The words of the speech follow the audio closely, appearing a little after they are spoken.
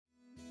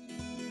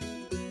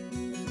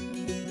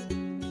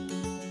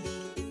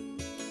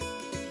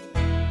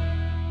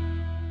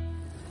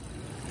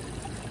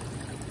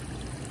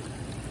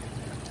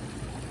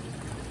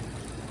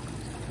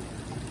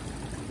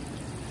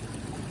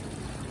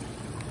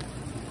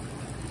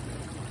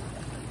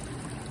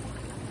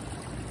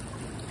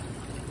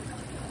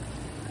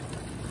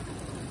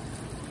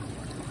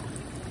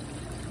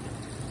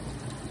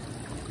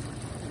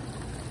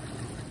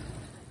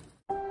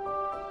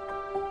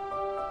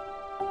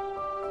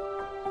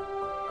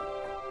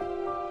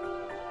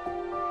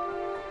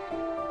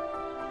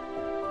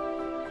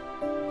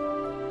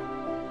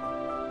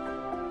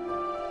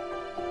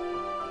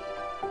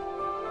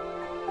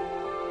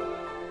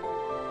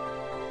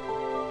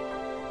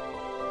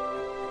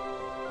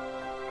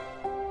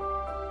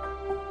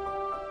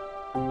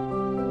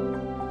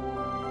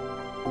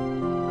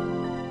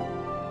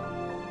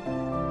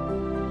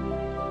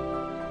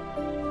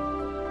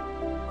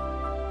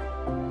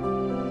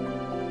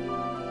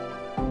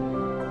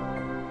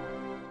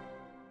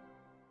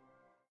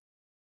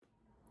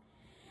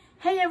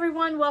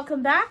everyone,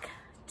 welcome back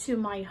to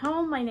my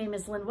home. My name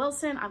is Lynn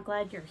Wilson. I'm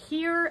glad you're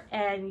here.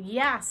 And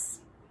yes,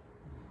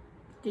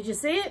 did you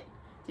see it?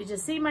 Did you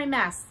see my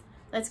mess?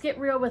 Let's get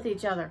real with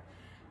each other.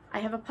 I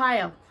have a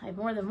pile. I have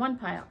more than one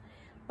pile,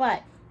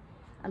 but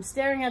I'm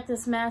staring at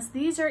this mess.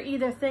 These are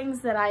either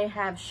things that I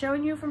have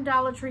shown you from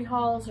Dollar Tree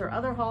hauls or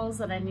other hauls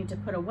that I need to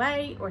put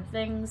away, or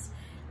things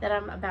that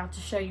I'm about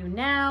to show you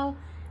now.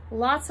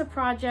 Lots of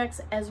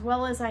projects, as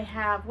well as I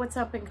have what's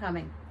up and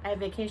coming. I have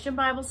Vacation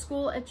Bible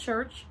School at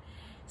church,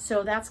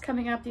 so that's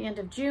coming up the end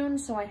of June,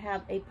 so I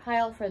have a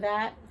pile for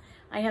that.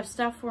 I have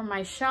stuff for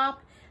my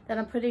shop that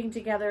I'm putting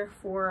together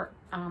for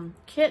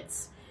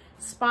kits,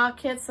 spa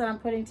kits that I'm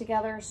putting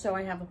together, so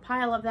I have a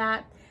pile of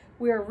that.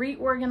 We are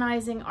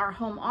reorganizing our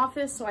home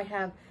office, so I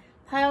have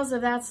piles of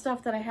that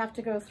stuff that I have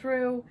to go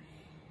through,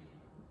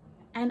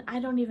 and I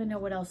don't even know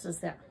what else is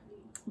there.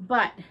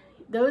 But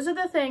those are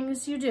the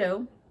things you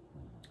do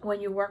when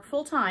you work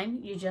full-time.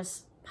 You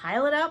just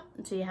pile it up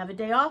until you have a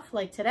day off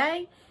like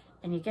today,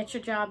 and you get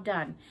your job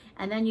done.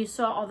 And then you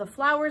saw all the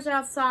flowers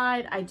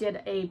outside. I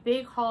did a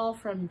big haul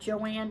from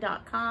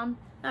Joann.com.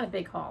 Not a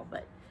big haul,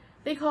 but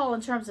big haul in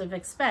terms of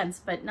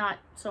expense, but not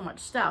so much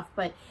stuff.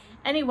 But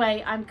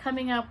anyway, I'm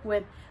coming up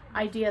with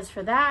ideas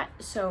for that.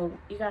 So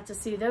you got to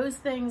see those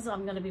things.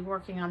 I'm going to be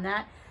working on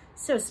that.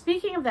 So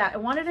speaking of that, I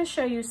wanted to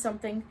show you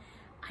something.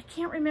 I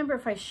can't remember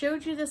if I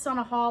showed you this on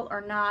a haul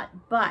or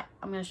not, but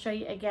I'm going to show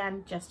you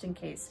again just in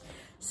case.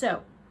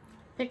 So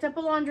picked up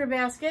a laundry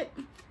basket,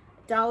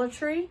 Dollar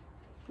Tree,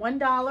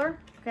 $1,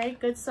 okay,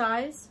 good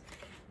size.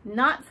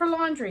 Not for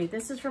laundry,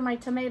 this is for my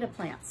tomato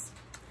plants.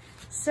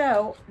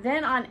 So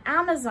then on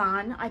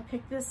Amazon, I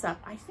picked this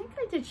up. I think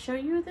I did show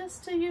you this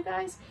to you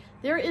guys.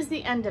 There is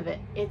the end of it.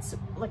 It's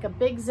like a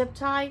big zip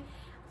tie.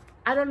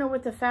 I don't know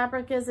what the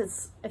fabric is.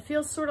 It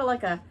feels sort of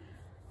like a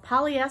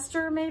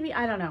polyester maybe,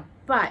 I don't know.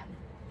 But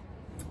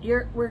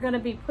we're gonna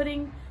be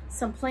putting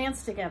some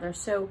plants together.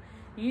 So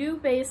you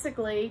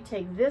basically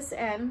take this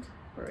end,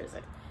 where is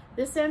it?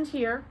 This end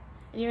here,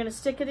 and you're gonna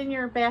stick it in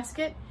your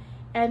basket,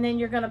 and then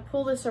you're gonna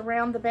pull this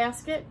around the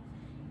basket,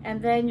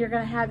 and then you're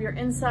gonna have your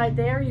inside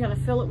there. You're gonna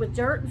fill it with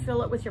dirt and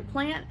fill it with your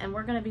plant, and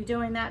we're gonna be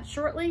doing that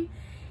shortly.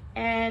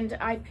 And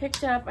I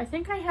picked up, I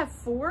think I have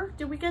 4.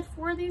 Did we get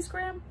 4 of these,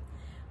 Graham?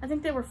 I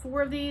think there were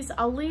 4 of these.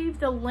 I'll leave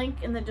the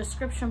link in the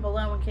description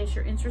below in case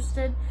you're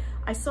interested.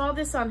 I saw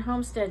this on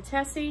Homestead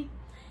Tessie,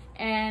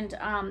 and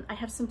I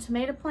have some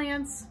tomato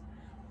plants.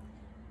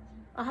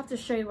 I'll have to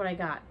show you what I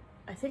got.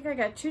 I think I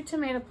got 2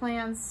 tomato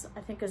plants,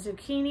 I think a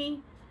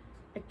zucchini,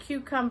 a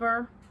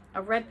cucumber,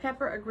 a red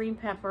pepper, a green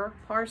pepper,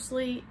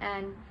 parsley,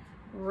 and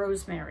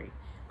rosemary.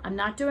 I'm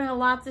not doing a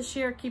lot this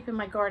year, keeping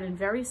my garden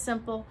very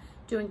simple,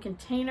 doing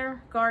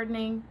container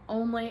gardening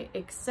only,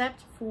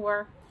 except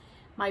for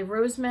my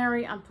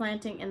rosemary I'm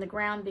planting in the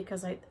ground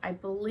because I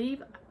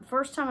believe,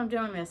 first time I'm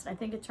doing this, I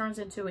think it turns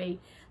into a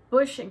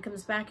bush and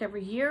comes back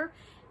every year,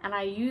 and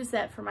I use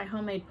that for my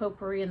homemade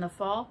potpourri in the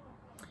fall.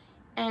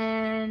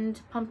 And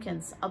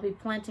pumpkins. I'll be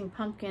planting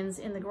pumpkins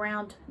in the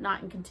ground,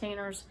 not in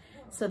containers.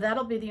 So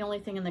that'll be the only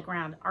thing in the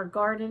ground. Our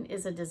garden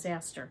is a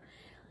disaster.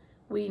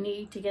 We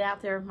need to get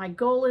out there. My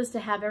goal is to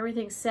have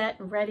everything set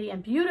and ready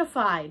and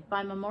beautified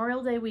by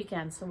Memorial Day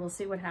weekend. So we'll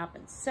see what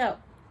happens. So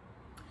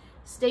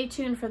stay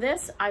tuned for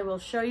this. I will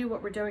show you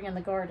what we're doing in the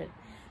garden.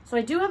 So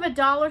I do have a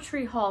Dollar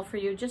Tree haul for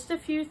you. Just a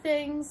few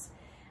things,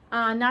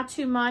 not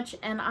too much.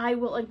 And I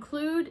will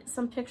include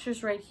some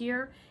pictures right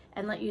here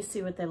and let you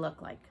see what they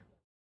look like.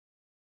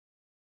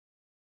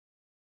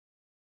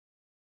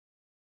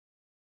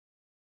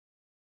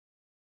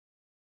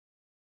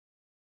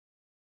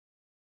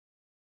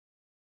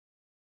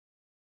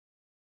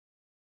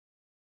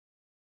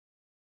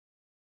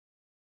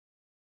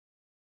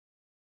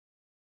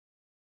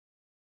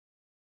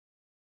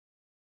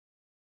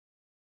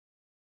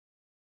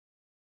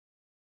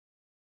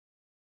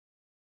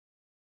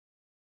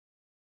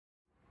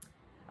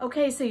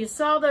 Okay, so you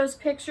saw those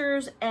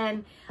pictures,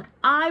 and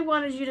I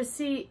wanted you to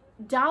see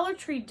Dollar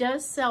Tree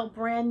does sell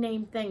brand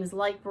name things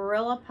like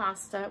Barilla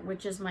pasta,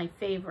 which is my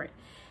favorite.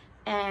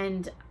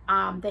 And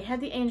they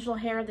had the angel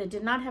hair. They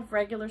did not have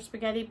regular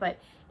spaghetti, but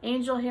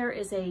angel hair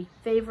is a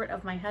favorite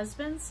of my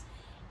husband's.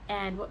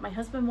 And what my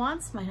husband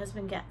wants, my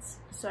husband gets.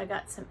 So I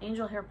got some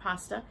angel hair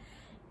pasta,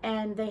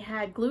 and they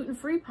had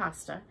gluten-free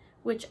pasta,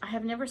 which I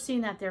have never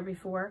seen that there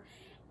before.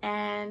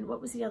 And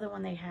what was the other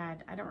one they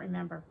had? I don't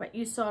remember, but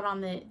you saw it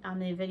on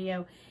the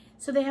video.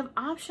 So they have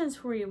options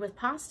for you with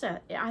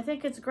pasta. I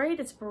think it's great.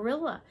 It's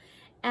Barilla.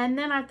 And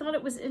then I thought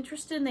it was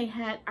interesting.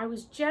 I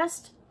was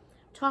just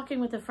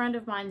talking with a friend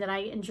of mine that I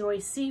enjoy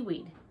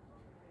seaweed.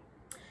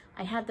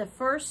 I had the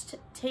first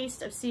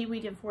taste of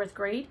seaweed in 4th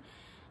grade.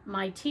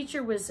 My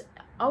teacher was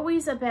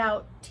always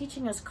about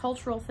teaching us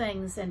cultural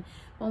things. And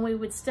when we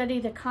would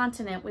study the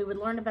continent, we would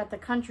learn about the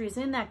countries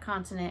in that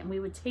continent, and we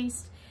would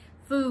taste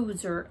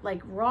foods, or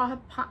like raw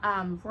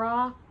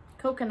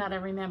coconut, I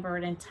remember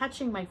it, and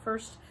touching my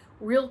first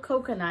real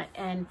coconut.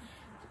 And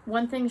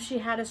one thing she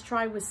had us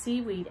try was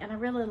seaweed, and I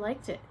really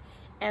liked it.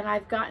 And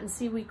I've gotten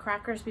seaweed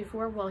crackers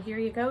before. Well, here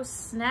you go.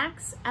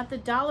 Snacks at the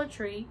Dollar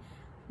Tree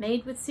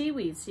made with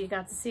seaweed. So you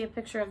got to see a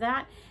picture of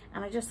that.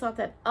 And I just thought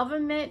that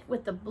oven mitt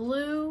with the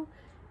blue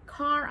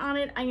car on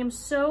it, I am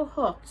so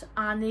hooked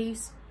on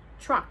these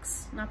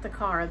trucks, not the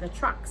car, the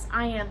trucks.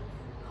 I am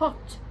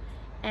hooked.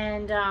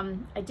 And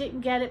I didn't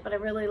get it, but I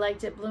really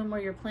liked it. Bloom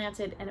where you're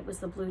planted, and it was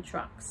the blue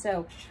truck.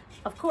 So,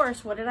 of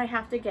course, what did I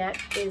have to get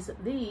is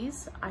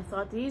these. I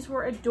thought these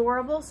were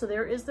adorable. So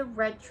there is the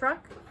red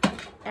truck,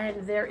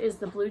 and there is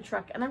the blue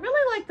truck. And I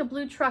really like the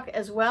blue truck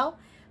as well,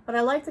 but I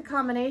like the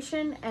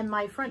combination, and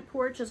my front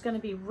porch is going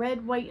to be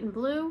red, white, and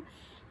blue,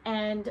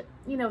 and,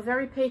 you know,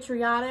 very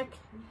patriotic.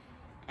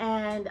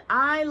 And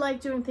I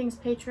like doing things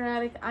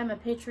patriotic. I'm a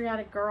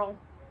patriotic girl.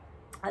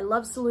 I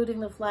love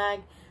saluting the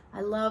flag. I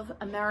love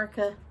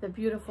America the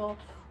Beautiful,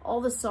 all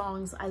the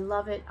songs. I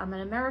love it. I'm an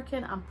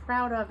American. I'm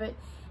proud of it.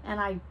 And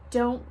I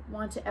don't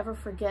want to ever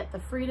forget the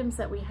freedoms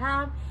that we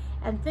have.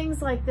 And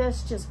things like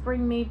this just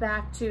bring me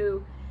back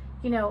to,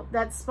 you know,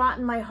 that spot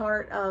in my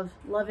heart of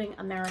loving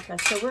America.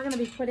 So we're going to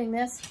be putting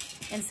this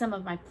in some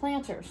of my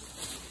planters.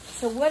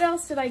 So what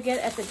else did I get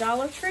at the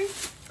Dollar Tree?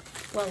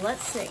 Well,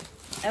 let's see.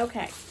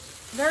 Okay.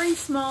 Very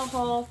small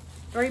haul,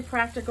 very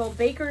practical.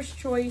 Baker's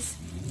Choice,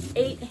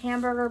 8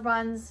 hamburger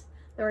buns.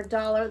 They're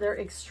 $1. They're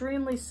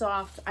extremely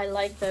soft. I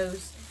like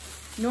those.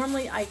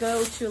 Normally I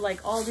go to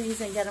like Aldi's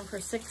and get them for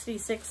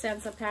 66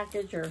 cents a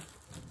package, or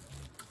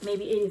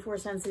maybe 84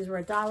 cents. These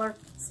were $1.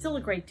 Still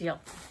a great deal.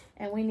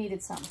 And we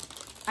needed some.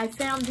 I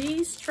found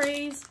these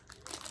trays.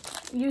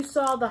 You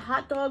saw the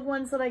hot dog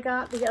ones that I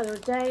got the other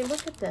day.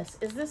 Look at this.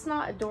 Is this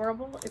not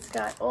adorable? It's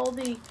got all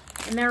the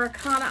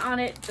Americana on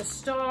it. The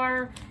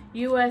star,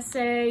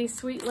 USA,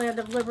 Sweet Land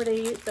of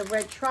Liberty. The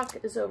red truck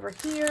is over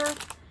here.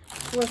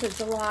 4th of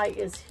July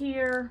is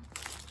here.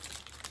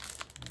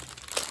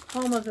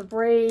 Home of the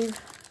Brave.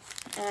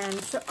 And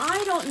so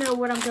I don't know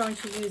what I'm going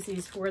to use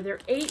these for. They're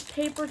 8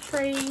 paper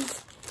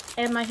trays.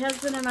 And my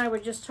husband and I were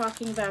just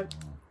talking about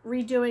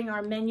redoing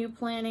our menu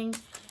planning.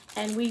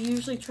 And we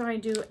usually try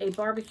and do a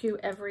barbecue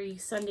every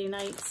Sunday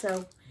night.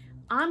 So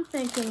I'm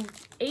thinking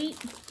 6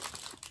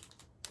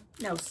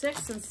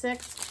 and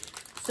 6.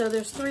 So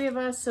there's 3 of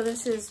us. So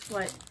this is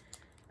what,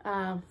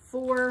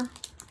 4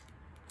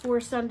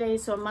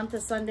 Sundays, so a month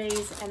of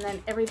Sundays, and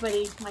then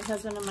everybody, my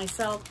husband and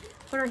myself,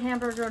 put our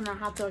hamburger and our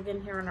hot dog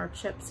in here and our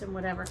chips and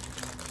whatever.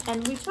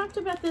 And we talked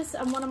about this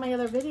on one of my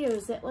other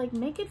videos, that like,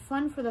 make it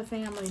fun for the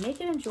family, make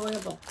it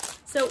enjoyable.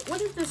 So what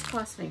did this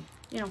cost me?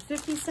 You know,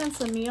 50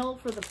 cents a meal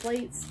for the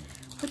plates.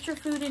 Put your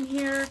food in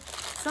here.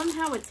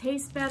 Somehow it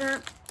tastes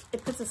better.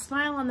 It puts a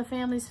smile on the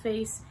family's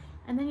face,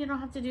 and then you don't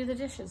have to do the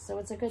dishes, so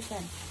it's a good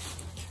thing.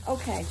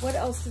 Okay, what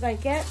else did I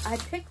get? I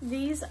picked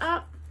these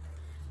up.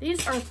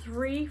 These are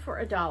 3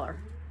 for $1.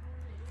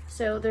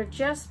 So they're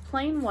just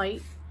plain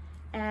white,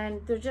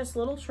 and they're just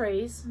little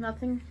trays,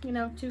 nothing, you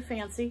know, too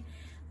fancy.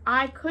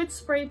 I could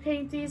spray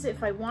paint these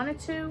if I wanted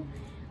to,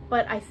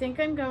 but I think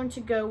I'm going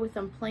to go with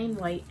them plain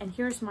white. And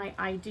here's my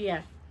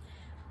idea.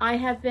 I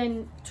have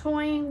been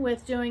toying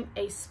with doing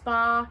a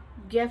spa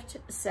gift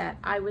set.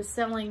 I was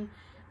selling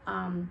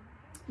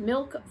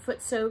milk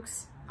foot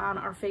soaks on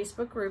our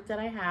Facebook group that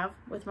I have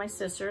with my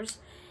sisters.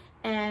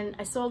 And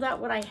I sold out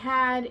what I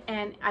had,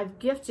 and I've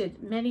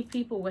gifted many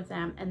people with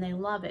them, and they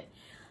love it.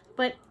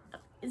 But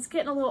it's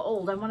getting a little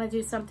old. I want to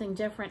do something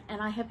different, and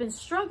I have been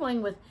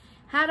struggling with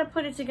how to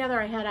put it together.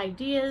 I had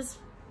ideas,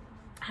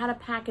 how to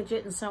package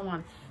it, and so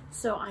on.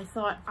 So I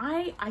thought,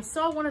 I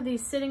saw one of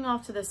these sitting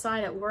off to the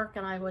side at work,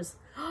 and I was,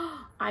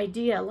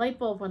 idea, light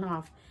bulb went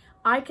off.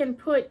 I can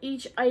put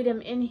each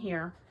item in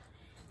here,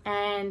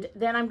 and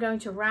then I'm going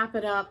to wrap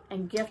it up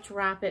and gift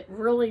wrap it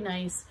really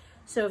nice.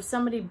 So if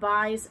somebody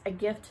buys a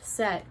gift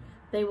set,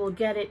 they will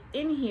get it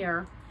in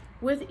here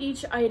with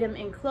each item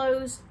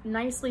enclosed,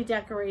 nicely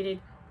decorated,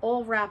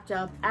 all wrapped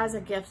up as a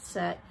gift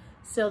set.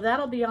 So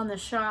that'll be on the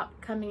shop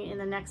coming in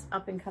the next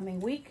up and coming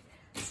week.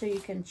 So you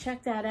can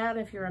check that out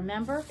if you're a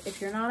member.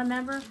 If you're not a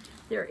member,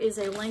 there is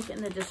a link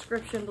in the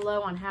description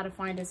below on how to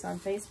find us on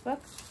Facebook.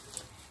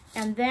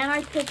 And then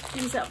I picked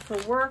these up for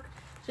work.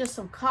 Just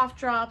some cough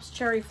drops,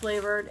 cherry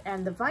flavored,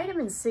 and the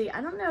vitamin C. I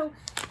don't know,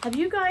 have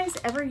you guys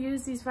ever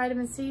used these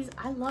vitamin C's?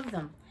 I love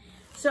them.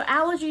 So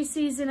allergy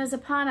season is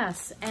upon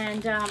us.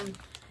 And,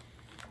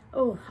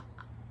 oh,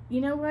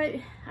 you know what?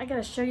 I got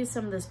to show you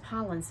some of this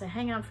pollen. So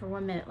hang on for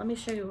 1 minute. Let me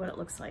show you what it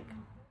looks like.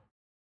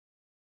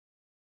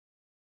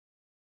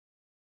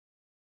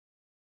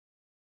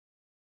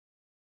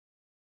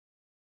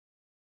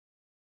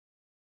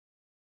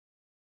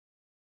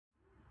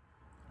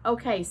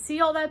 Okay,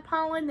 see all that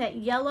pollen, that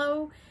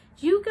yellow?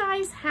 Do you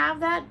guys have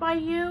that by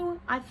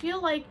you? I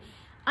feel like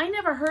I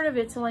never heard of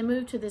it till I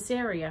moved to this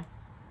area.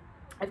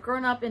 I've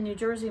grown up in New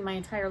Jersey my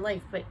entire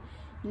life, but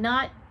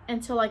not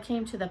until I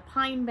came to the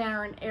Pine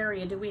Barren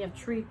area do we have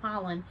tree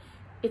pollen.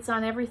 It's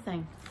on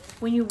everything.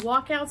 When you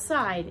walk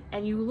outside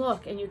and you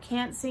look and you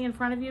can't see in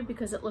front of you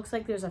because it looks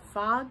like there's a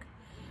fog,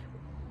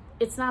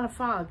 it's not a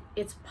fog,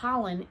 it's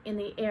pollen in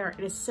the air.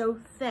 It is so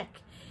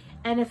thick.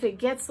 And if it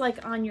gets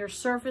like on your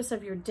surface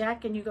of your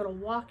deck and you go to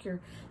walk,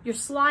 you're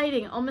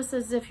sliding almost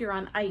as if you're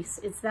on ice.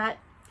 It's that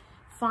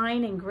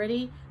fine and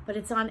gritty, but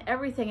it's on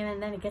everything,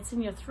 and then it gets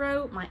in your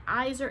throat. My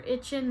eyes are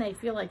itching. They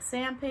feel like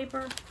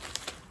sandpaper.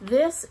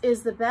 This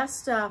is the best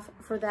stuff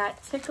for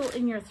that tickle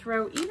in your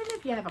throat, even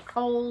if you have a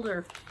cold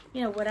or,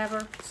 you know,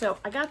 whatever. So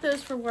I got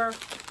those for work.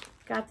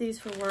 Got these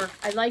for work.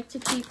 I like to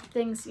keep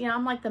things, you know,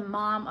 I'm like the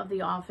mom of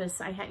the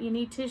office. You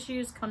need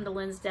tissues, come to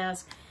Lynn's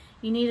desk.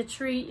 You need a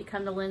treat, you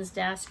come to Lynn's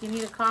desk. You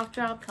need a cough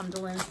drop, come to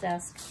Lynn's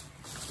desk.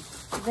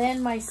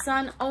 Then my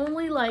son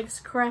only likes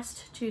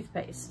Crest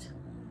toothpaste.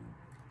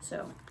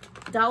 So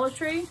Dollar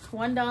Tree,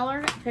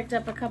 $1. Picked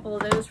up a couple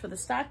of those for the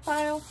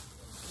stockpile.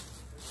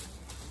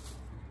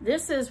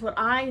 This is what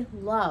I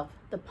love.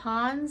 The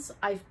Pond's.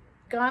 I've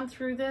gone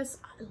through this.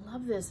 I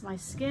love this. My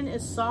skin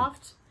is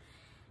soft.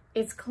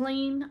 It's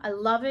clean. I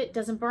love it.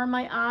 Doesn't burn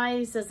my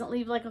eyes. Doesn't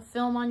leave like a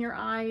film on your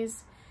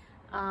eyes.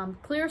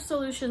 Clear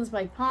Solutions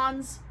by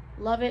Pond's.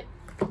 Love it.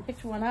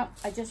 Picked one up.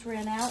 I just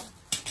ran out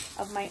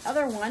of my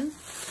other one.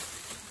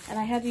 And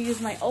I had to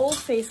use my old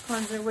face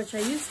cleanser, which I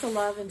used to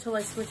love until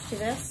I switched to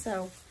this.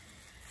 So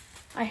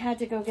I had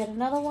to go get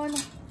another one.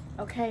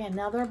 Okay,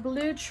 another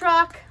blue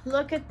truck.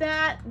 Look at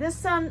that.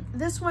 This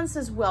one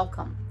says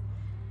welcome.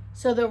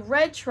 So the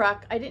red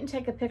truck, I didn't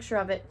take a picture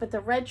of it, but the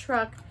red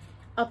truck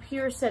up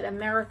here said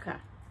America.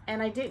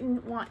 And I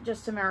didn't want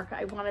just America.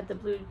 I wanted the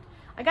blue.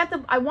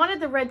 I wanted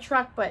the red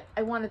truck, but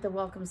I wanted the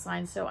welcome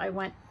sign. So I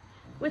went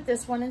with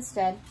this one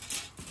instead.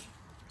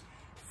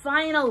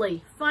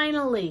 Finally,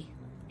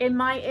 in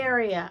my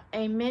area,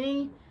 a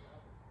mini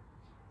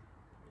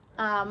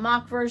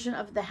mock version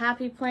of the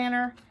Happy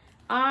Planner.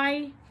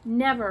 I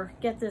never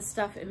get this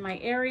stuff in my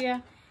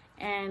area.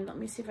 And let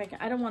me see if I can,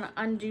 I don't want to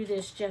undo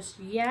this just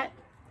yet.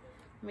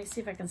 Let me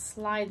see if I can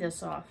slide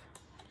this off.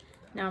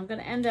 Now I'm going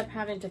to end up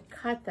having to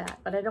cut that,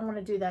 but I don't want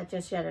to do that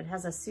just yet. It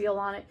has a seal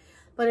on it,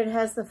 but it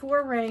has the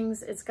 4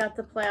 rings. It's got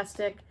the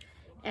plastic,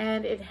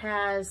 and it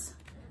has,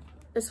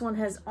 this one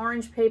has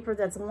orange paper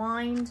that's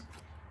lined,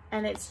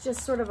 and it's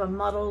just sort of a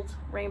muddled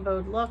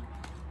rainbowed look.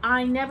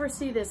 I never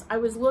see this. I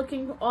was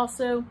looking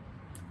also,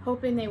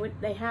 hoping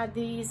they had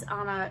these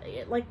on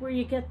a, like where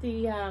you get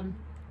the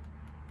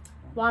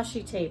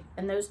washi tape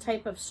and those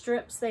type of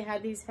strips. They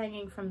had these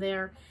hanging from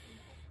there.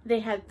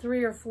 They had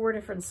 3 or 4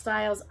 different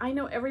styles. I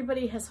know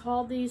everybody has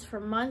hauled these for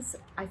months.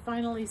 I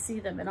finally see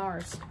them in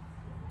ours.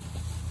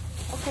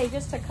 Okay,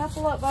 just a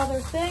couple of other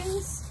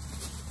things.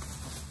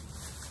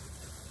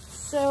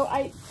 So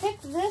I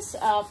picked this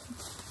up.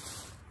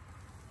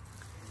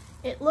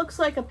 It looks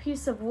like a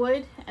piece of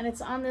wood, and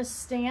it's on this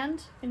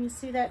stand. Can you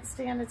see that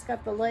stand? It's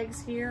got the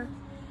legs here.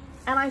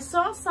 And I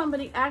saw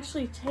somebody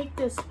actually take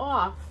this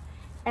off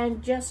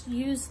and just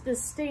use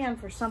this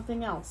stand for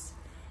something else.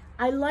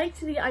 I liked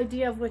the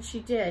idea of what she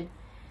did.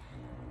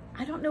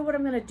 I don't know what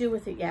I'm going to do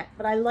with it yet,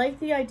 but I like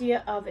the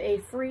idea of a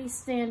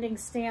freestanding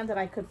stand that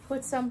I could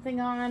put something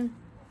on.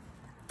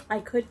 I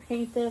could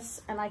paint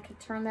this, and I could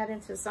turn that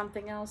into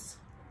something else.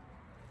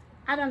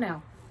 I don't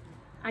know.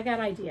 I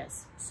got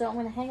ideas. So I'm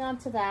going to hang on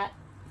to that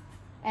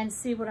and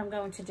see what I'm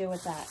going to do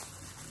with that.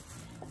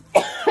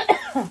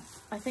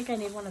 I think I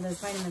need one of those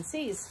vitamin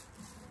C's.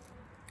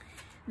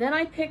 Then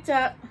I picked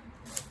up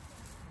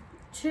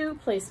 2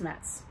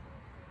 placemats,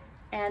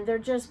 and they're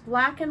just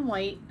black and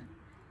white,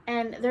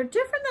 and they're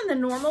different than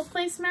the normal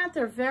placemat.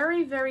 They're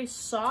very, very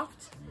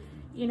soft,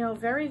 you know,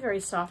 very, very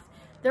soft.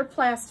 They're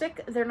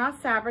plastic. They're not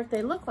fabric.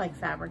 They look like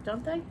fabric,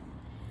 don't they?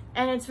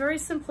 And it's very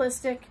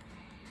simplistic.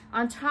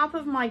 On top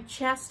of my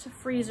chest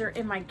freezer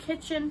in my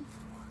kitchen,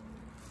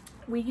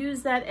 we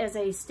use that as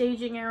a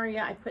staging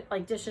area. I put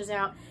like dishes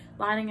out,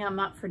 lining them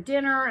up for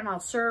dinner, and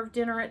I'll serve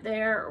dinner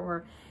there,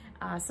 or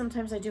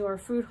sometimes I do our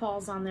food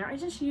hauls on there. I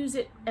just use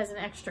it as an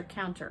extra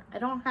counter. I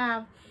don't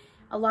have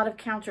a lot of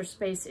counter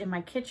space in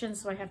my kitchen,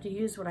 so I have to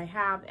use what I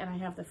have, and I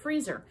have the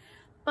freezer.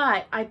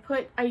 But I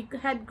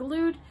had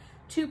glued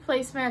 2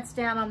 placemats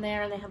down on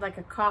there, and they had like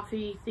a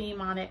coffee theme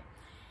on it.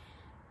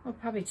 Well,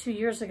 probably 2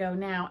 years ago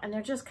now, and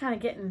they're just kind of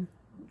getting,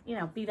 you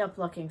know, beat up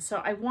looking. So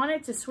I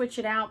wanted to switch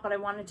it out, but I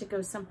wanted to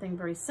go something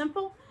very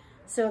simple.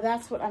 So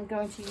that's what I'm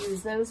going to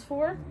use those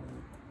for.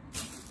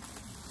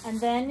 And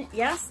then,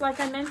 yes,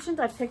 like I mentioned,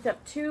 I picked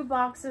up 2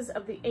 boxes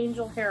of the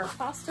angel hair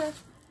pasta.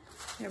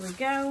 There we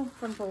go,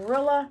 from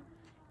Barilla.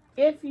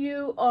 If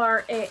you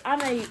are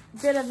I'm a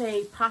bit of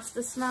a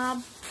pasta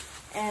snob,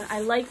 and I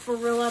like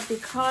Barilla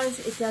because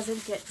it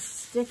doesn't get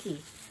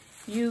sticky.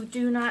 You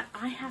do not,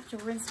 I have to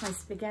rinse my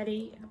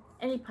spaghetti,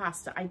 any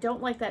pasta. I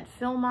don't like that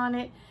film on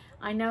it.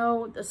 I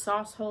know the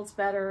sauce holds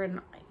better,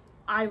 and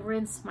I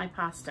rinse my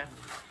pasta.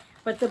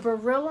 But the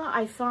Barilla,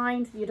 I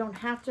find you don't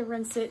have to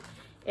rinse it.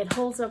 It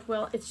holds up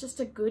well. It's just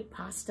a good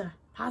pasta.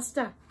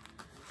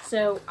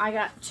 So I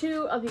got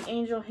 2 of the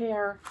angel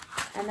hair,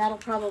 and that'll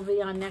probably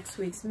be on next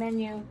week's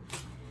menu.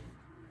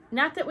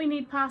 Not that we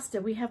need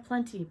pasta. We have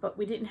plenty, but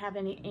we didn't have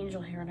any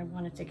angel hair, and I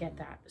wanted to get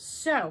that.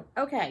 So,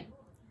 okay.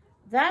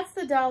 That's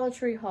the Dollar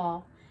Tree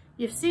haul.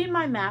 You've seen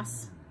my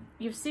mess.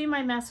 You've seen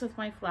my mess with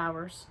my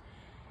flowers.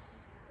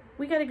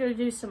 We got to go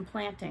do some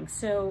planting.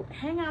 So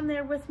hang on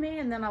there with me,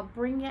 and then I'll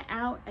bring you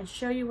out and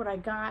show you what I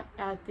got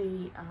at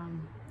the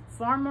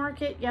farm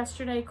market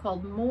yesterday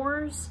called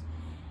Moore's.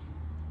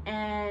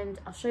 and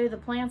I'll show you the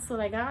plants that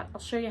I got.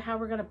 I'll show you how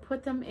we're gonna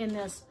put them in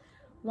this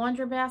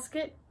laundry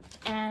basket,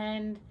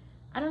 and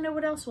I don't know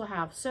what else we'll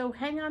have. So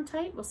hang on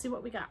tight, we'll see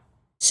what we got.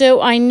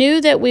 So I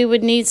knew that we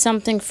would need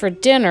something for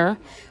dinner,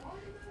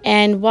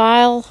 and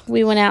while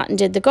we went out and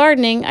did the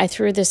gardening, I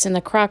threw this in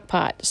the crock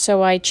pot.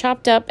 So I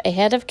chopped up a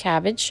head of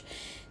cabbage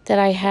that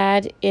I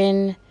had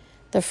in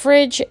the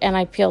fridge, and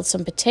I peeled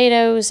some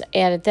potatoes,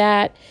 added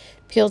that,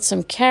 peeled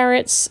some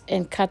carrots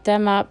and cut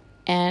them up,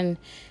 and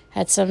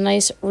had some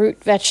nice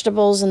root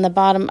vegetables in the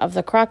bottom of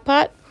the crock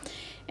pot.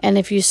 And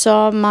if you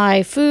saw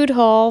my food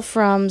haul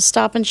from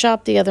Stop and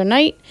Shop the other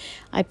night,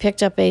 I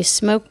picked up a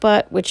smoke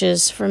butt, which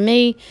is, for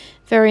me,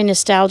 very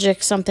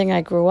nostalgic, something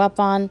I grew up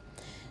on.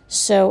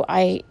 So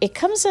it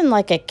comes in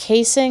like a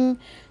casing,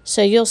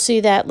 so you'll see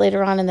that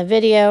later on in the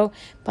video,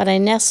 but I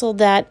nestled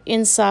that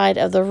inside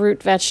of the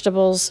root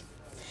vegetables,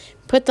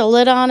 put the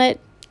lid on it,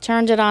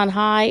 turned it on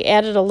high,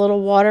 added a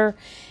little water,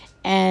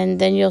 and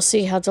then you'll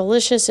see how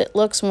delicious it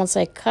looks once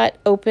I cut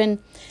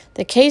open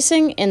the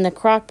casing in the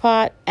crock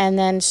pot and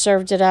then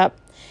served it up.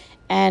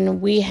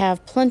 And we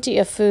have plenty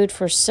of food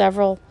for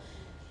several,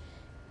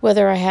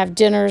 whether I have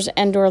dinners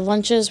and or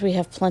lunches, we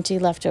have plenty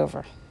left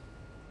over.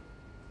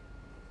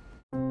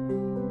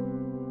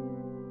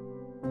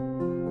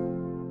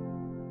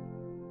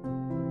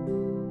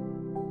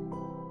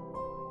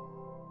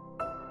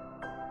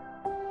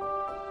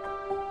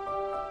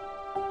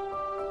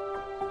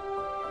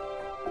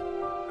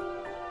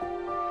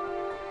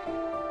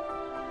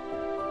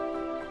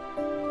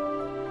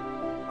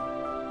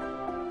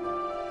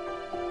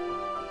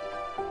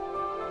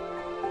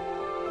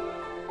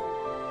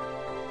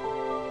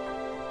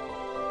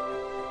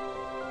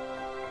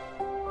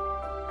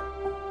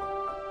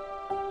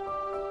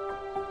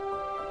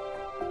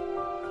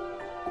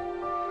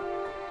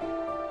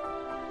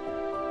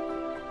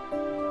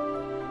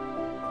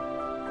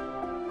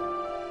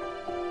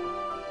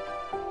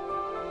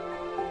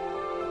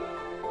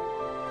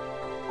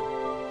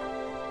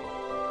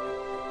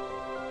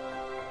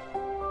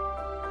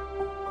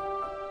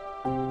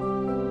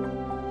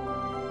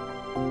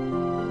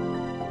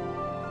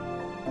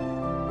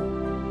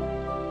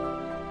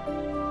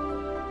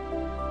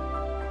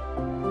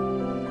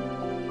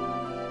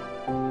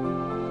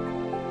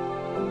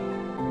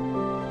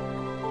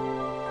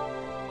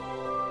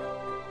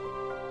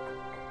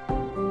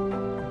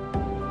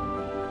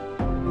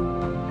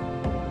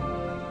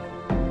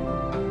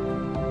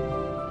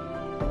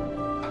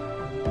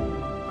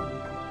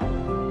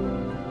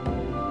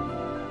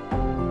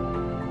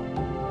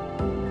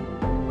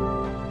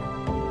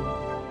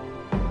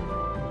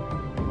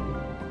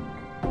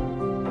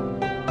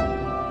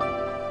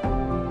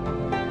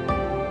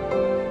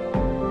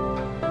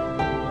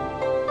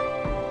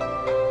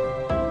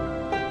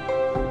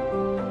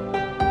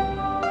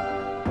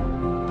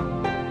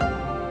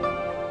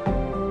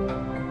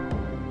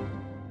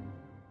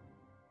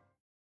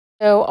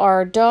 So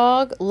our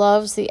dog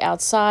loves the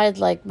outside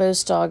like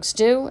most dogs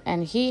do,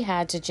 and he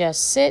had to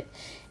just sit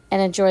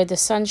and enjoy the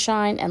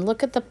sunshine and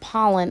look at the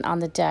pollen on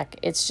the deck.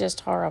 It's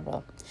just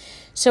horrible.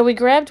 So we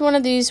grabbed one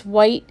of these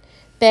white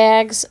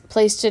bags,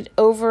 placed it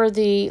over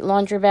the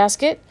laundry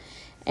basket,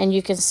 and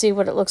you can see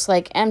what it looks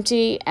like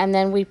empty. And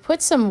then we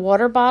put some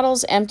water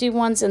bottles, empty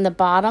ones, in the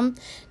bottom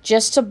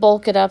just to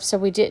bulk it up so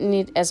we didn't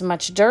need as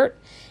much dirt.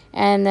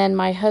 And then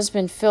my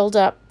husband filled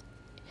up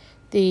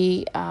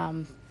the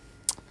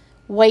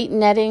white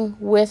netting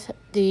with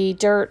the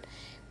dirt.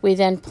 We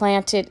then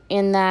planted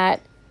in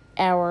that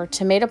our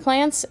tomato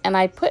plants, and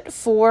I put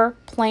 4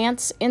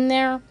 plants in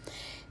there,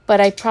 but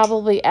I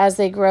probably, as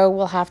they grow,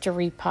 will have to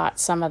repot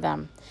some of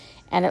them.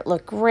 And it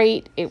looked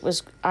great. It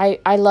was, I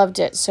loved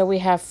it. So we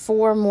have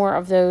 4 more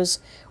of those,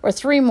 or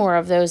 3 more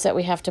of those that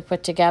we have to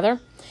put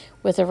together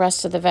with the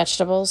rest of the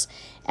vegetables.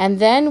 And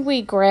then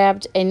we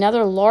grabbed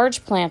another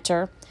large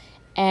planter,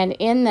 and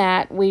in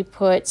that we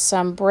put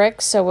some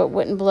bricks so it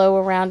wouldn't blow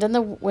around in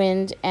the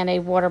wind, and a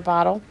water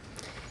bottle,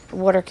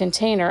 water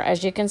container.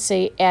 As you can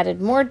see,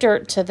 added more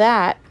dirt to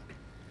that.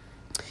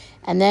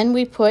 And then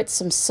we put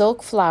some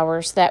silk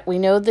flowers that we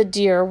know the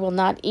deer will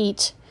not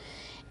eat.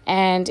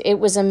 And it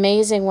was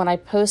amazing when I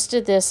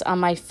posted this on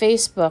my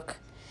Facebook,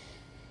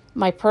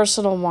 my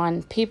personal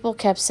one. People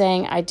kept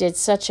saying I did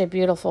such a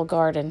beautiful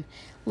garden.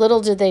 Little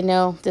did they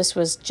know this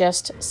was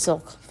just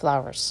silk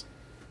flowers.